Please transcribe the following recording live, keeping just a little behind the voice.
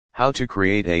How to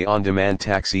create a on-demand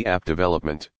taxi app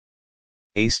development.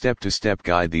 A step-to-step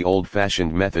guide. The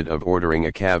old-fashioned method of ordering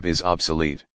a cab is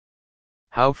obsolete.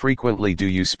 How frequently do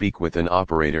you speak with an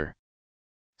operator?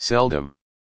 Seldom.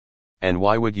 And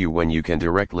why would you when you can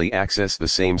directly access the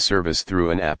same service through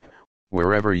an app,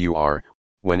 wherever you are,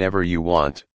 whenever you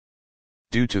want?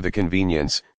 Due to the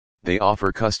convenience they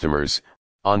offer customers,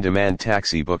 on-demand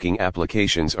taxi booking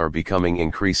applications are becoming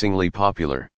increasingly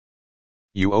popular.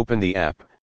 You open the app,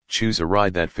 choose a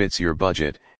ride that fits your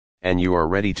budget, and you are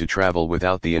ready to travel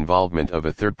without the involvement of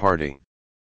a third party.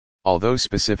 Although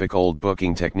specific old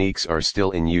booking techniques are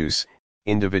still in use,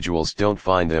 individuals don't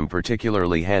find them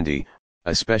particularly handy,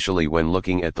 especially when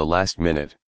looking at the last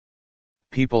minute.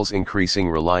 People's increasing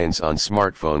reliance on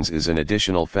smartphones is an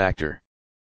additional factor.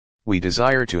 We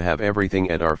desire to have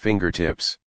everything at our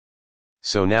fingertips.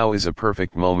 So now is a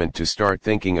perfect moment to start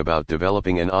thinking about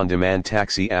developing an on-demand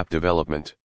taxi app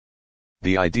development.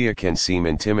 The idea can seem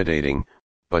intimidating,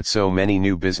 but so many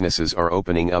new businesses are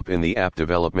opening up in the app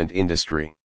development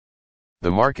industry.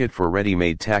 The market for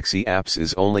ready-made taxi apps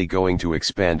is only going to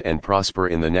expand and prosper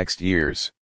in the next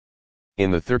years.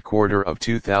 In the third quarter of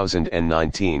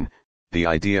 2019, the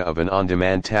idea of an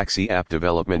on-demand taxi app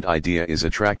development idea is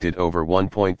attracted over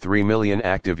 1.3 million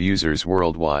active users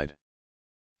worldwide.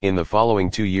 In the following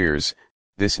 2 years,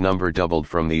 this number doubled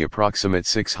from the approximate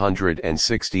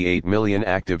 668 million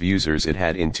active users it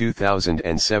had in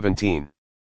 2017.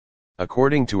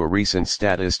 According to a recent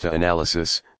Statista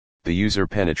analysis, the user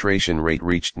penetration rate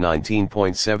reached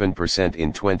 19.7%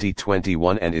 in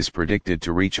 2021 and is predicted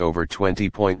to reach over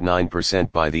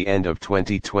 20.9% by the end of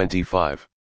 2025.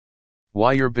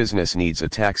 Why your business needs a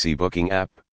taxi booking app?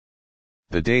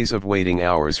 The days of waiting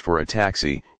hours for a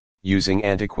taxi, using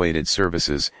antiquated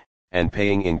services, and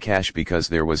paying in cash because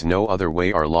there was no other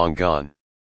way are long gone.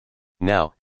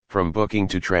 Now, from booking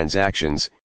to transactions,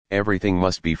 everything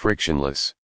must be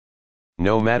frictionless.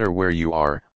 No matter where you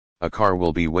are, a car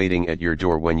will be waiting at your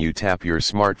door when you tap your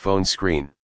smartphone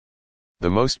screen. The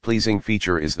most pleasing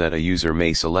feature is that a user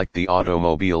may select the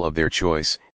automobile of their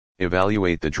choice,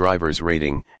 evaluate the driver's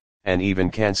rating, and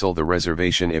even cancel the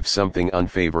reservation if something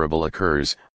unfavorable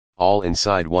occurs, all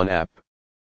inside one app.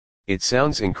 It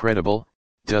sounds incredible,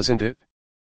 doesn't it?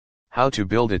 How to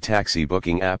build a taxi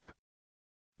booking app?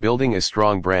 Building a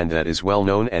strong brand that is well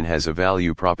known and has a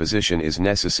value proposition is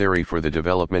necessary for the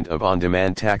development of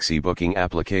on-demand taxi booking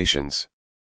applications.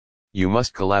 You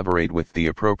must collaborate with the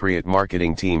appropriate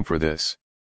marketing team for this.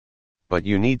 But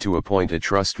you need to appoint a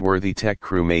trustworthy tech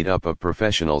crew made up of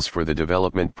professionals for the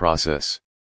development process.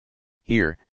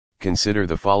 Here, consider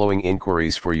the following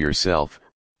inquiries for yourself.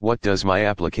 What does my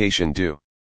application do?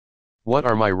 What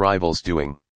are my rivals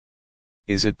doing?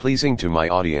 Is it pleasing to my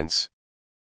audience?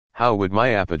 How would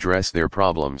my app address their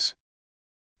problems?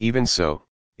 Even so,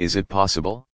 is it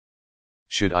possible?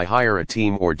 Should I hire a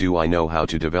team or do I know how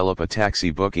to develop a taxi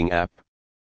booking app?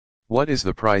 What is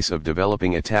the price of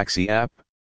developing a taxi app?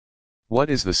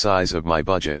 What is the size of my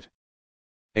budget?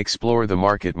 Explore the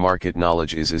market. Market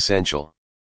knowledge is essential.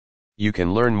 You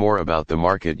can learn more about the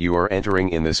market you are entering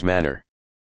in this manner.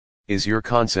 Is your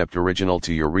concept original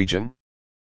to your region?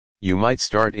 You might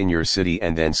start in your city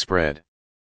and then spread.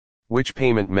 Which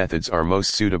payment methods are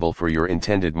most suitable for your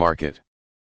intended market?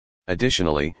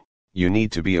 Additionally, you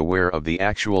need to be aware of the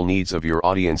actual needs of your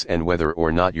audience and whether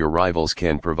or not your rivals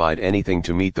can provide anything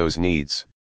to meet those needs.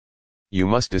 You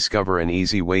must discover an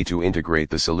easy way to integrate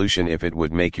the solution if it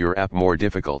would make your app more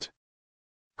difficult.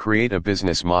 Create a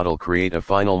business model. Create a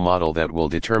final model that will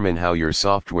determine how your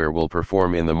software will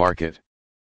perform in the market.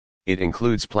 It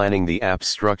includes planning the app's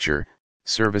structure,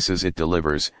 services it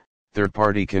delivers,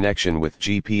 third-party connection with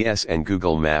GPS and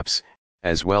Google Maps,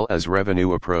 as well as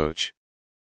revenue approach.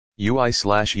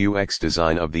 UI/UX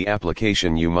design of the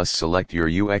application. You must select your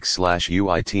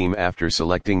UX/UI team after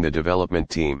selecting the development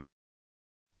team.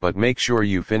 But make sure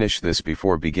you finish this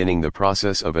before beginning the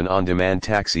process of an on-demand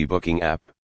taxi booking app.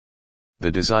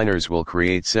 The designers will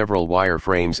create several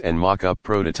wireframes and mock-up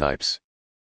prototypes.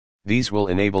 These will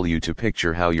enable you to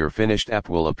picture how your finished app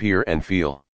will appear and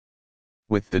feel.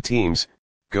 With the teams,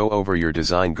 go over your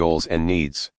design goals and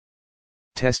needs.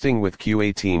 Testing with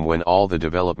QA team. When all the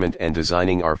development and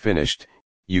designing are finished,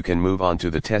 you can move on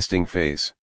to the testing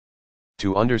phase.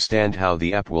 To understand how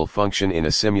the app will function in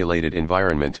a simulated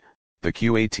environment, the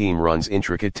QA team runs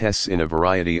intricate tests in a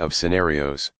variety of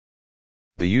scenarios.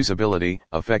 The usability,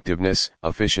 effectiveness,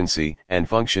 efficiency, and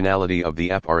functionality of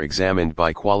the app are examined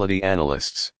by quality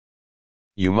analysts.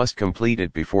 You must complete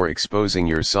it before exposing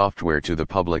your software to the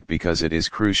public because it is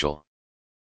crucial.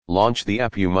 Launch the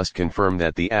app. You must confirm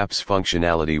that the app's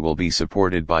functionality will be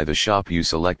supported by the shop you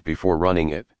select before running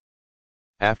it.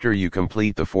 After you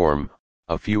complete the form,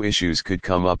 a few issues could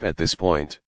come up at this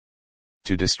point.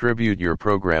 To distribute your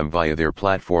program via their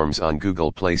platforms on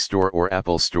Google Play Store or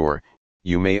Apple Store,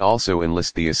 you may also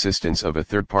enlist the assistance of a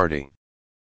third party.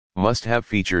 Must-have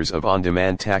features of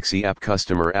on-demand taxi app: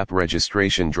 customer app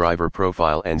registration, driver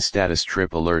profile and status,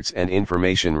 trip alerts and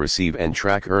information, receive and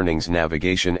track earnings,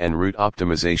 navigation and route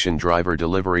optimization, driver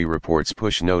delivery reports,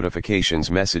 push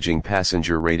notifications, messaging,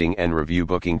 passenger rating and review,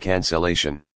 booking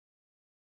cancellation.